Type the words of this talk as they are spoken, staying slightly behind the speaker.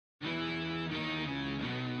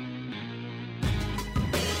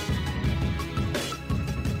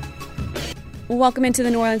Welcome into the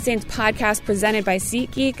New Orleans Saints podcast presented by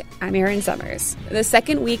SeatGeek. I'm Erin Summers. The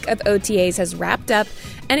second week of OTAs has wrapped up,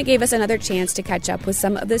 and it gave us another chance to catch up with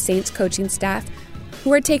some of the Saints coaching staff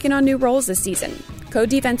who are taking on new roles this season.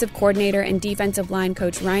 Co-defensive coordinator and defensive line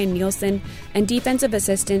coach Ryan Nielsen and defensive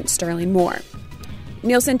assistant Sterling Moore.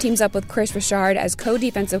 Nielsen teams up with Chris Richard as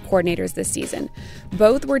co-defensive coordinators this season.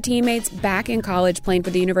 Both were teammates back in college playing for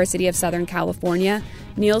the University of Southern California.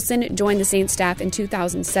 Nielsen joined the Saints staff in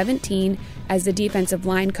 2017 as the defensive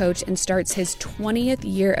line coach and starts his 20th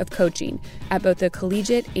year of coaching at both the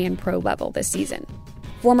collegiate and pro level this season.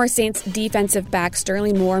 Former Saints defensive back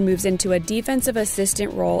Sterling Moore moves into a defensive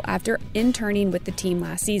assistant role after interning with the team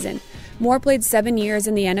last season. Moore played 7 years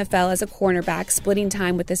in the NFL as a cornerback, splitting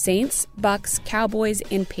time with the Saints, Bucks, Cowboys,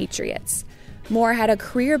 and Patriots. Moore had a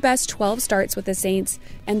career-best 12 starts with the Saints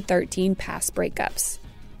and 13 pass breakups.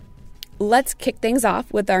 Let's kick things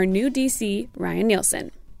off with our new DC, Ryan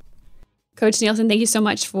Nielsen. Coach Nielsen, thank you so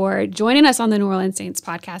much for joining us on the New Orleans Saints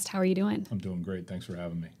podcast. How are you doing? I'm doing great. Thanks for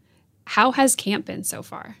having me. How has camp been so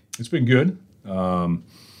far? It's been good. A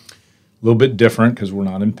little bit different because we're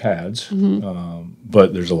not in pads,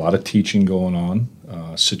 but there's a lot of teaching going on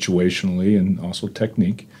situationally and also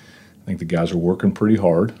technique. I think the guys are working pretty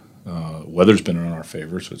hard. Weather's been in our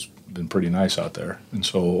favor, so it's been pretty nice out there. And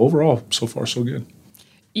so overall, so far, so good.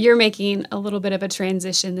 You're making a little bit of a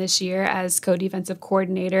transition this year as co-defensive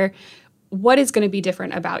coordinator. What is going to be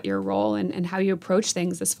different about your role and how you approach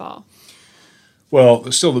things this fall?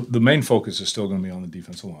 Well, still, the main focus is still going to be on the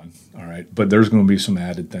defensive line, all right? But there's going to be some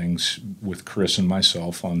added things with Chris and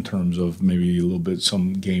myself on terms of maybe a little bit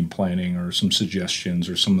some game planning or some suggestions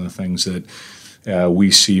or some of the things that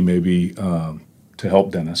we see maybe to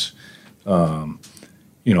help Dennis.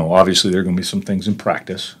 Obviously there are going to be some things in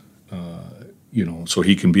practice, so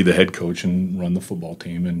he can be the head coach and run the football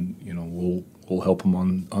team, and, we'll help him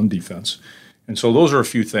on defense. And so those are a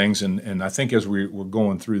few things, and I think as we're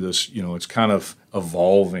going through this, it's kind of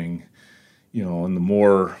evolving, and the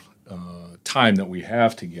more time that we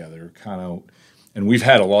have together, and we've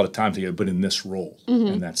had a lot of time together, but in this role,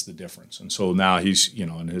 and that's the difference. And so now he's, he's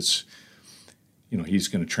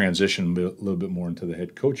going to transition a little bit more into the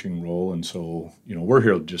head coaching role, and so, we're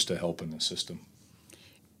here just to help in the system.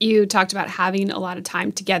 You talked about having a lot of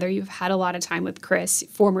time together. You've had a lot of time with Chris,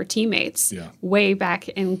 former teammates, way back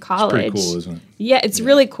in college. It's pretty cool, isn't it? Yeah, it's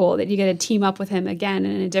really cool that you get to team up with him again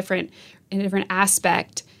in a different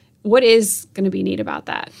aspect. What is going to be neat about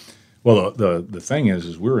that? Well, the thing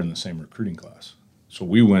is we were in the same recruiting class. So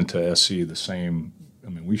we went to SC the same,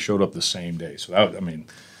 we showed up the same day. So that,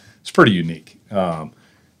 it's pretty unique. And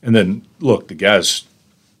then, look, the guy's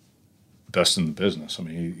best in the business.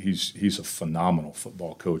 He's a phenomenal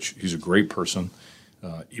football coach. He's a great person.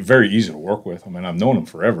 Very easy to work with. I've known him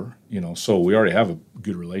forever. So we already have a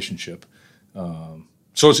good relationship.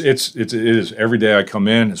 So it is every day I come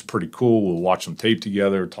in. It's pretty cool. We'll watch some tape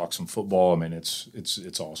together, talk some football.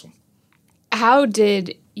 It's awesome. How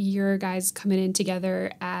did your guys coming in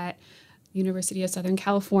together at University of Southern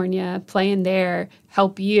California, playing there,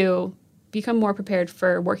 help you become more prepared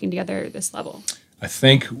for working together at this level? I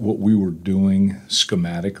think what we were doing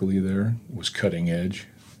schematically there was cutting edge.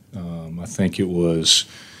 I think it was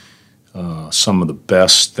some of the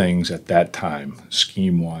best things at that time,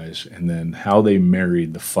 scheme-wise, and then how they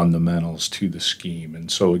married the fundamentals to the scheme.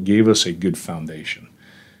 And so it gave us a good foundation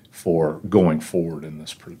for going forward in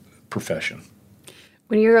this profession.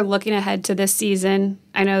 When you're looking ahead to this season,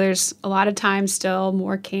 I know there's a lot of time still,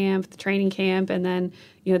 more camp, the training camp, and then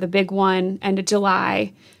the big one, end of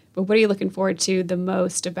July. But what are you looking forward to the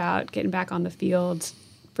most about getting back on the field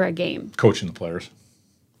for a game? Coaching the players.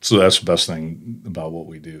 So that's the best thing about what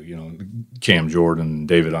we do. Cam Jordan,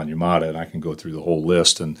 David Onyemata, and I can go through the whole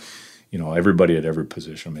list, and everybody at every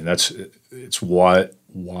position. It's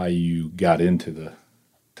why you got into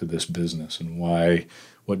this business, and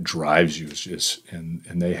what drives you is just and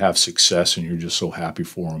they have success, and you're just so happy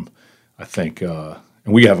for them. I think, and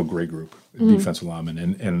we have a great group, defensive linemen,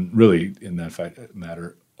 and really in that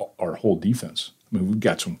matter, our whole defense. We've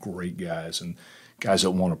got some great guys and guys that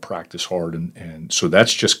want to practice hard, and so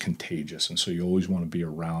that's just contagious. And so you always want to be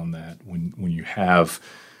around that when you have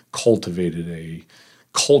cultivated a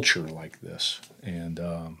culture like this. And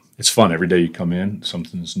it's fun. Every day you come in,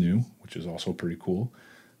 something's new, which is also pretty cool.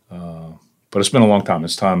 But it's been a long time.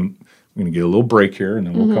 It's time we're going to get a little break here, and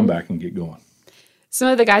then we'll come back and get going. Some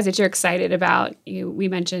of the guys that you're excited about, we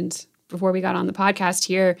mentioned before we got on the podcast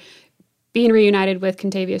here, being reunited with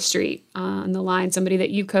Kentavious Street on the line, somebody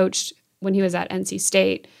that you coached when he was at NC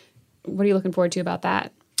State. What are you looking forward to about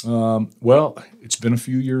that? Well, it's been a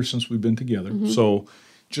few years since we've been together. So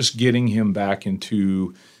just getting him back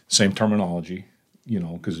into same terminology,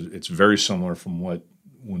 because it's very similar from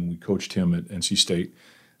when we coached him at NC State.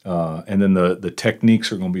 And then the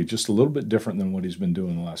techniques are going to be just a little bit different than what he's been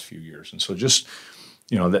doing the last few years. And so just,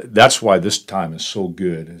 that's why this time is so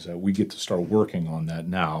good, is that we get to start working on that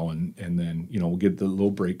now. And then, we'll get the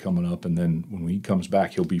little break coming up. And then when he comes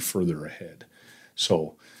back, he'll be further ahead.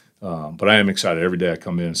 So, but I am excited. Every day I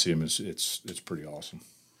come in and see him, it's pretty awesome.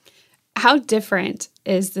 How different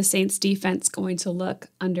is the Saints defense going to look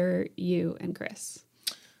under you and Chris?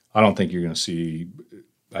 I don't think you're going to see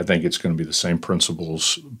 – I think it's going to be the same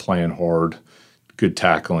principles, playing hard, good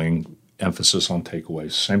tackling, emphasis on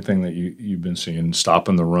takeaways. Same thing that you've been seeing,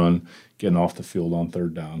 stopping the run, getting off the field on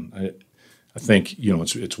third down. I think,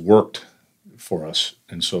 it's worked for us.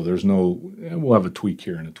 And so we'll have a tweak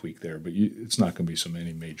here and a tweak there, but it's not going to be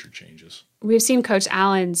any major changes. We've seen Coach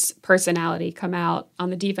Allen's personality come out on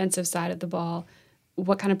the defensive side of the ball.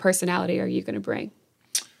 What kind of personality are you going to bring?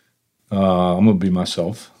 I'm going to be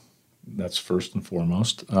myself. That's first and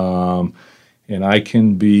foremost. And I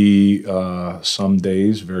can be some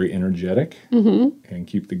days very energetic and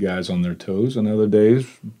keep the guys on their toes, and other days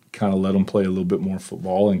kind of let them play a little bit more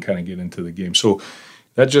football and kind of get into the game. So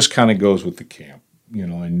that just kind of goes with the camp,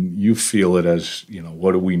 and you feel it as,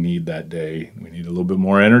 what do we need that day? We need a little bit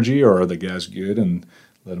more energy, or are the guys good, and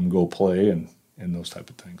let them go play and those type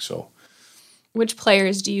of things. So, which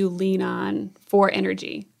players do you lean on for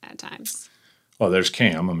energy at times? Well, there's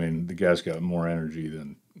Cam. I mean, the guy's got more energy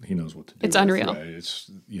than he knows what to do. It's unreal. Right? It's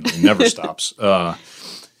it never stops.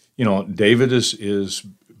 David is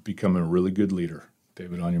becoming a really good leader.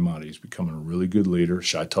 David Onyemata, he's becoming a really good leader.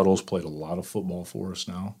 Shai Tuttle's played a lot of football for us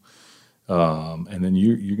now. And then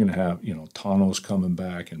you're going to have, Tano's coming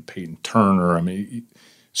back and Peyton Turner. I mean,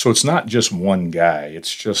 so it's not just one guy.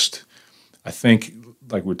 It's just, I think,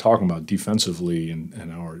 like we're talking about defensively, and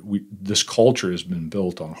this culture has been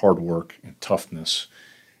built on hard work and toughness,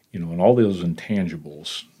 and all those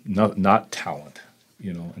intangibles, not talent,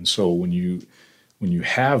 And so when you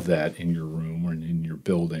have that in your room or in your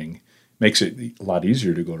building, makes it a lot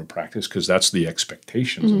easier to go to practice, because that's the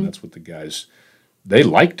expectations, and that's what the guys, they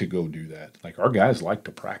like to go do that. Like, our guys like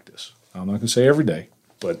to practice. I'm not going to say every day,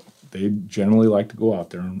 but they generally like to go out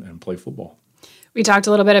there and play football. We talked a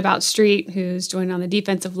little bit about Street, who's joining on the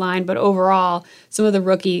defensive line, but overall, some of the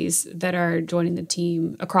rookies that are joining the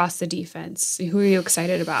team across the defense. Who are you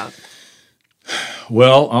excited about?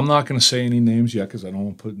 Well, I'm not going to say any names yet, because I don't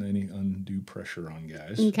want to put any undue pressure on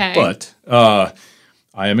guys. Okay. But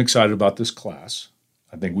I am excited about this class.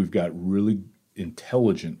 I think we've got really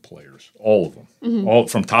intelligent players, all of them, all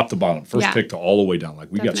from top to bottom, first pick to all the way down.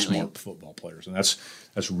 Like, we got smart football players, and that's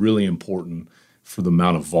really important for the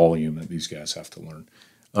amount of volume that these guys have to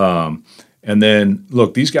learn. And then,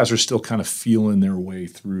 look, these guys are still kind of feeling their way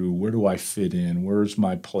through, where do I fit in, where's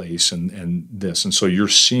my place, and this. And so you're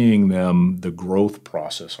seeing the growth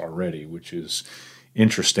process already, which is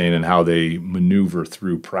interesting in how they maneuver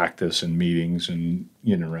through practice and meetings and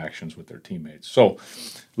interactions with their teammates. So,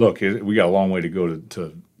 look, we got a long way to go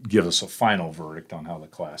to give us a final verdict on how the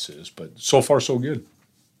class is, but so far so good.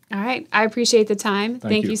 All right. I appreciate the time.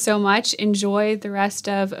 Thank you so much. Enjoy the rest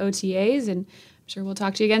of OTAs, and I'm sure we'll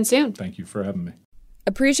talk to you again soon. Thank you for having me.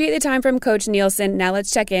 Appreciate the time from Coach Nielsen. Now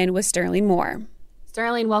let's check in with Sterling Moore.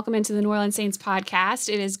 Sterling, welcome into the New Orleans Saints podcast.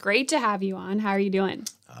 It is great to have you on. How are you doing?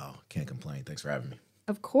 Oh, can't complain. Thanks for having me.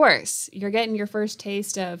 Of course. You're getting your first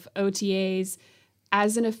taste of OTAs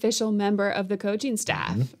as an official member of the coaching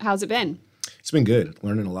staff. How's it been? It's been good.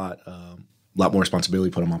 Learning a lot. A lot more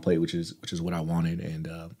responsibility put on my plate, which is what I wanted. And,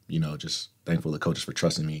 just thankful to coaches for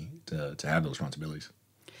trusting me to have those responsibilities.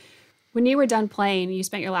 When you were done playing, you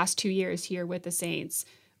spent your last 2 years here with the Saints.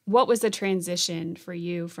 What was the transition for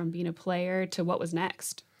you from being a player to what was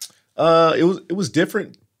next? It was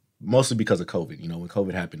different, mostly because of COVID. When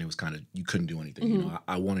COVID happened, it was kind of, you couldn't do anything.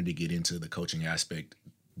 I wanted to get into the coaching aspect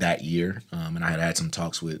that year, and I had some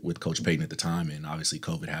talks with Coach Payton at the time, and obviously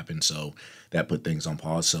COVID happened, so that put things on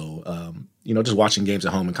pause. So, just watching games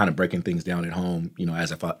at home and kind of breaking things down at home,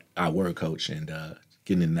 as if I were a coach, and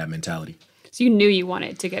getting in that mentality. So you knew you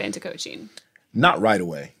wanted to get into coaching? Not right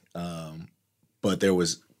away, but there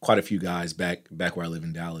was quite a few guys back where I live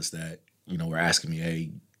in Dallas that, were asking me, hey,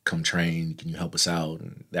 come train, can you help us out?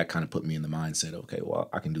 And that kind of put me in the mindset, okay, well,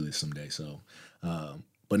 I can do this someday. So,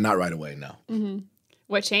 but not right away, no. Mm-hmm.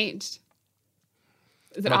 What changed?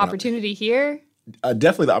 Is it an opportunity here?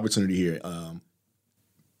 Definitely the opportunity here.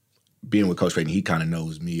 Being with Coach Payton, he kind of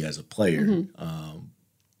knows me as a player,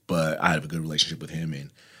 but I have a good relationship with him.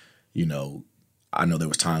 And, I know there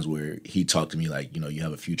was times where he talked to me like, you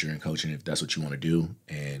have a future in coaching if that's what you want to do.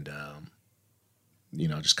 And,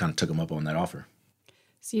 just kind of took him up on that offer.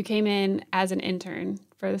 So you came in as an intern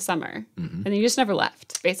for the summer, and then you just never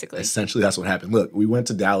left, basically. Essentially, that's what happened. Look, we went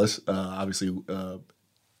to Dallas, obviously,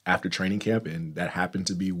 after training camp, and that happened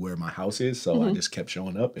to be where my house is. So I just kept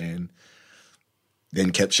showing up, and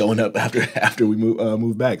then kept showing up after we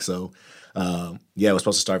moved back. So it was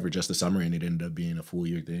supposed to start for just the summer, and it ended up being a full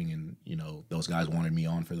year thing. And those guys wanted me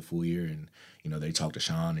on for the full year, and they talked to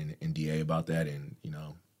Sean and DA about that, and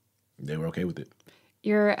they were okay with it.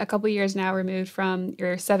 You're a couple years now removed from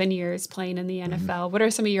your 7 years playing in the NFL. What are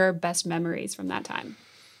some of your best memories from that time?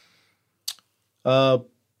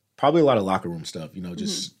 Probably a lot of locker room stuff,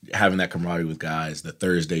 just having that camaraderie with guys, the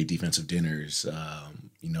Thursday defensive dinners,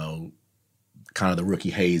 kind of the rookie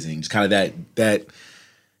hazing, just kind of that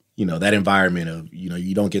environment of,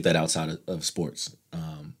 you don't get that outside of sports.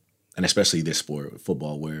 And especially this sport,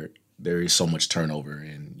 football, where there is so much turnover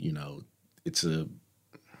and,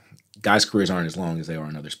 guys' careers aren't as long as they are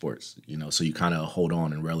in other sports, so you kind of hold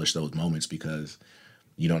on and relish those moments because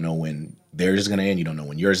you don't know when theirs is going to end. You don't know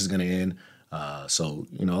when yours is going to end. So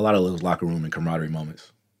a lot of those locker room and camaraderie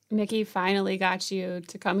moments. Mickey finally got you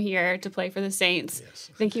to come here to play for the Saints. Yes.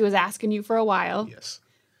 I think he was asking you for a while. Yes.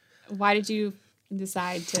 Why did you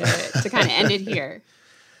decide to kind of end it here?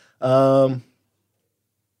 I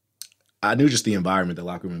knew just the environment, the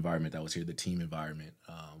locker room environment that was here, the team environment.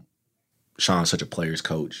 Sean's such a player's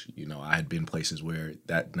coach. I had been places where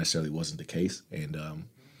that necessarily wasn't the case. And,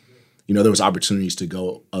 there was opportunities to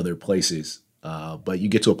go other places. But you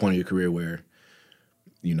get to a point in your career where,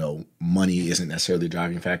 money isn't necessarily the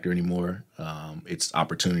driving factor anymore. It's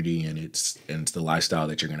opportunity and it's the lifestyle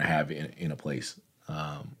that you're going to have in a place.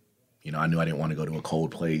 I knew I didn't want to go to a cold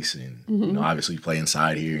place and, obviously play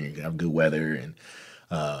inside here and you have good weather. And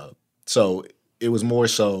so it was more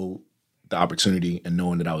so the opportunity and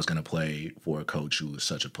knowing that I was going to play for a coach who was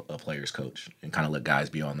such a player's coach and kind of let guys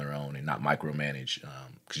be on their own and not micromanage.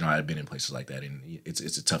 Because, I had been in places like that and it's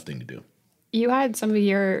a tough thing to do. You had some of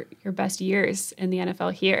your best years in the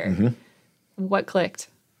NFL here. What clicked?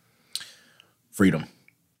 Freedom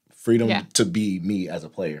to be me as a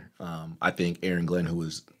player. I think Aaron Glenn, who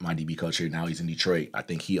was my DB coach here, now he's in Detroit. I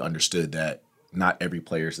think he understood that not every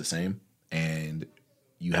player is the same, and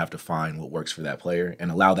you have to find what works for that player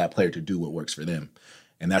and allow that player to do what works for them.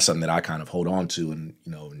 And that's something that I kind of hold on to and,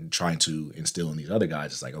 and trying to instill in these other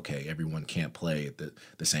guys. It's like, okay, everyone can't play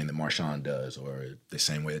the same that Marshawn does or the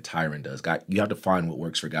same way that Tyron does. You have to find what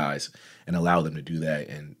works for guys and allow them to do that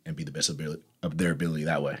and be the best of their ability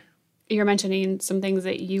that way. You're mentioning some things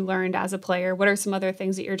that you learned as a player. What are some other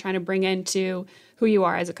things that you're trying to bring into who you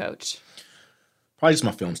are as a coach? Probably just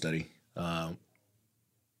my film study.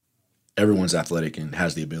 Everyone's athletic and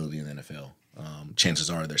has the ability in the NFL. Chances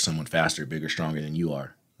are there's someone faster, bigger, stronger than you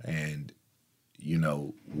are. And,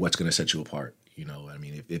 what's going to set you apart?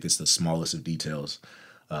 If it's the smallest of details.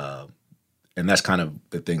 And that's kind of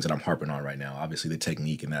the things that I'm harping on right now. Obviously, the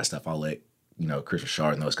technique and that stuff, I'll let, Chris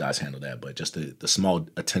Richard and those guys handle that. But just the small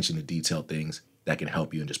attention to detail things that can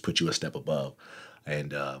help you and just put you a step above.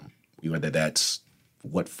 And whether that's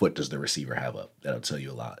what foot does the receiver have up, that'll tell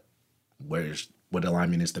you a lot. What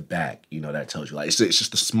alignment is the back, that tells you. Like it's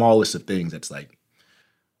just the smallest of things that's like,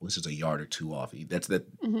 well, this is a yard or two off.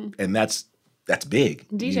 And that's big.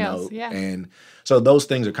 Details, yeah. And so those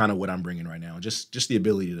things are kind of what I'm bringing right now. Just the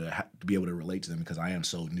ability to be able to relate to them because I am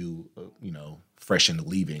so new, fresh into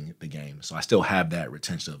leaving the game. So I still have that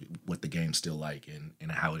retention of what the game's still like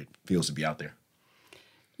and how it feels to be out there.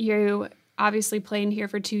 You obviously playing here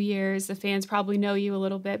for 2 years. The fans probably know you a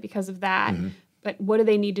little bit because of that. But what do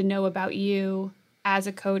they need to know about you as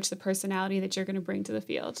a coach, the personality that you're going to bring to the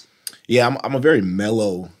field? Yeah, I'm a very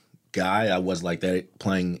mellow guy. I was like that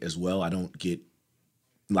playing as well. I don't get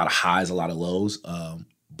a lot of highs, a lot of lows.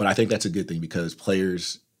 But I think that's a good thing because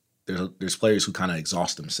there's players who kind of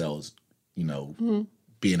exhaust themselves,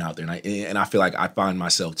 being out there. And I feel like I find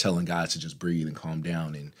myself telling guys to just breathe and calm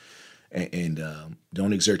down and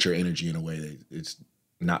don't exert your energy in a way that it's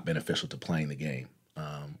not beneficial to playing the game.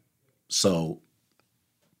 So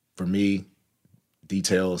for me,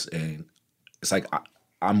 details and it's like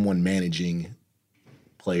I'm one managing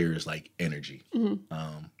players like energy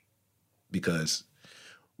because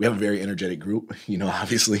we have a very energetic group,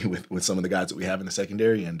 obviously with some of the guys that we have in the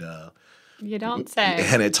secondary and you don't say.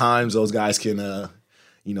 And at times those guys can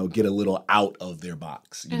get a little out of their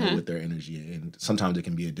box with their energy and sometimes it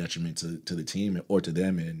can be a detriment to the team or to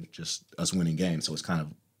them and just us winning games. So it's kind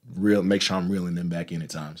of make sure I'm reeling them back in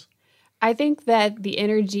at times. I think that the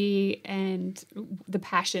energy and the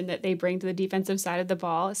passion that they bring to the defensive side of the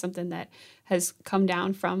ball is something that has come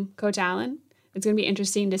down from Coach Allen. It's going to be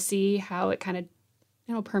interesting to see how it kind of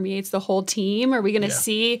permeates the whole team? Are we going to Yeah.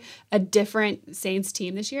 see a different Saints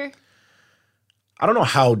team this year? I don't know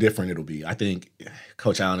how different it'll be. I think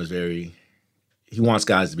Coach Allen is he wants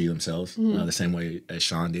guys to be themselves the same way as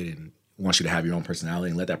Sean did, and wants you to have your own personality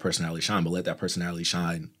and let that personality shine, but let that personality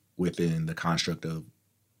shine within the construct of,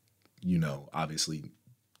 obviously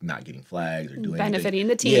not getting flags or doing benefiting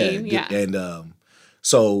the team. Yeah. And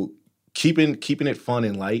so keeping it fun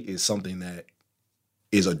and light is something that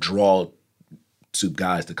is a draw to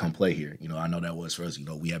guys to come play here. I know that was for us.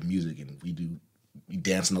 We have music and we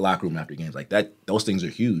dance in the locker room after games like that. Those things are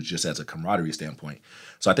huge just as a camaraderie standpoint.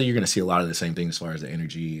 So I think you're going to see a lot of the same things as far as the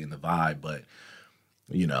energy and the vibe, but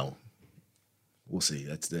we'll see.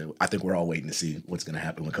 I think we're all waiting to see what's going to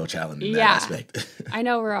happen with Coach Allen in that aspect. I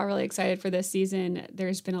know we're all really excited for this season.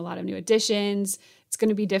 There's been a lot of new additions. It's going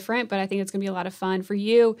to be different, but I think it's going to be a lot of fun for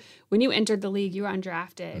you. When you entered the league, you were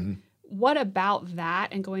undrafted. Mm-hmm. What about that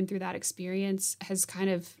and going through that experience has kind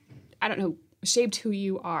of, shaped who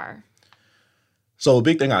you are? So a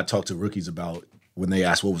big thing I talk to rookies about when they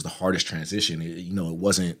ask what was the hardest transition, it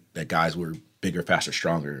wasn't that guys were bigger, faster,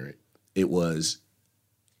 stronger. It was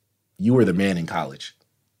you were the man in college.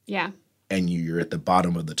 Yeah. And you're at the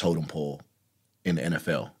bottom of the totem pole in the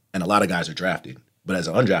NFL. And a lot of guys are drafted. But as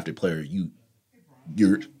an undrafted player, you're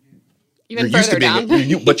used to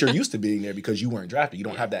being but you're used to being there because you weren't drafted. You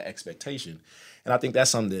don't have that expectation. And I think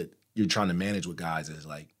that's something that you're trying to manage with guys is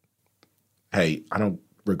like, hey,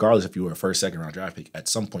 regardless if you were a first, second round draft pick, at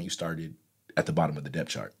some point you started at the bottom of the depth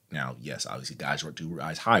chart. Now, yes, obviously guys do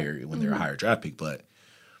rise higher when they're a higher draft pick, but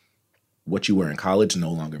what you were in college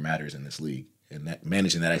no longer matters in this league. And that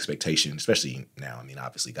managing that expectation, especially now,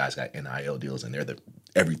 obviously guys got NIL deals and they're the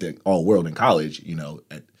everything, all world in college,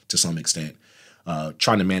 to some extent.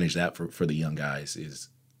 Trying to manage that for the young guys is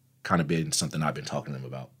kind of been something I've been talking to them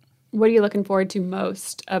about. What are you looking forward to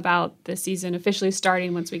most about the season officially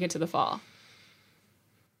starting once we get to the fall?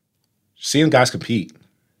 Seeing guys compete.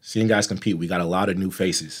 We got a lot of new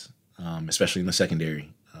faces, especially in the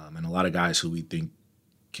secondary, and a lot of guys who we think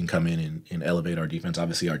can come in and elevate our defense.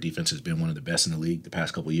 Obviously, our defense has been one of the best in the league the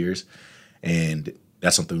past couple of years, and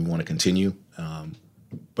that's something we want to continue.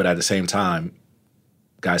 But at the same time,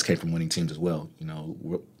 guys came from winning teams as well,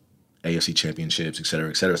 AFC championships, et cetera,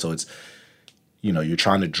 et cetera. So it's, you're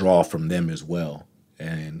trying to draw from them as well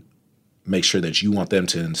and make sure that you want them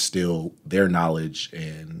to instill their knowledge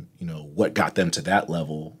and, what got them to that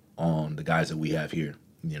level on the guys that we have here,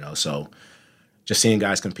 So just seeing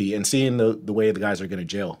guys compete and seeing the way the guys are going to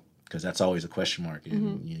gel, because that's always a question mark.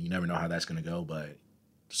 And you never know how that's going to go. But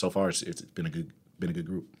so far, it's been a good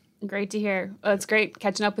group. Great to hear. Well, it's great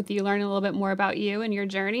catching up with you, learning a little bit more about you and your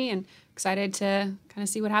journey, and excited to kind of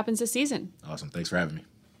see what happens this season. Awesome. Thanks for having me.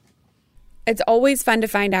 It's always fun to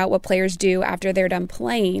find out what players do after they're done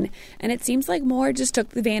playing, and it seems like Moore just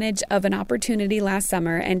took advantage of an opportunity last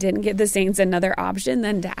summer and didn't give the Saints another option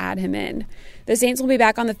than to add him in. The Saints will be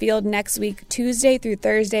back on the field next week, Tuesday through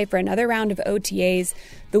Thursday, for another round of OTAs.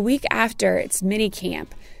 The week after, it's mini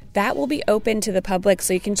camp. That will be open to the public,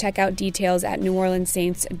 so you can check out details at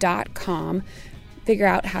NewOrleansSaints.com. Figure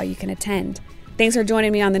out how you can attend. Thanks for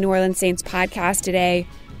joining me on the New Orleans Saints podcast today.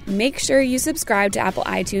 Make sure you subscribe to Apple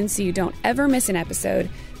iTunes so you don't ever miss an episode.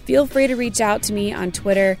 Feel free to reach out to me on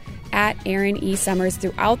Twitter at Aaron E. Summers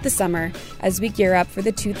throughout the summer as we gear up for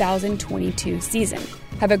the 2022 season.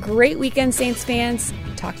 Have a great weekend, Saints fans.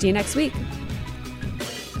 Talk to you next week.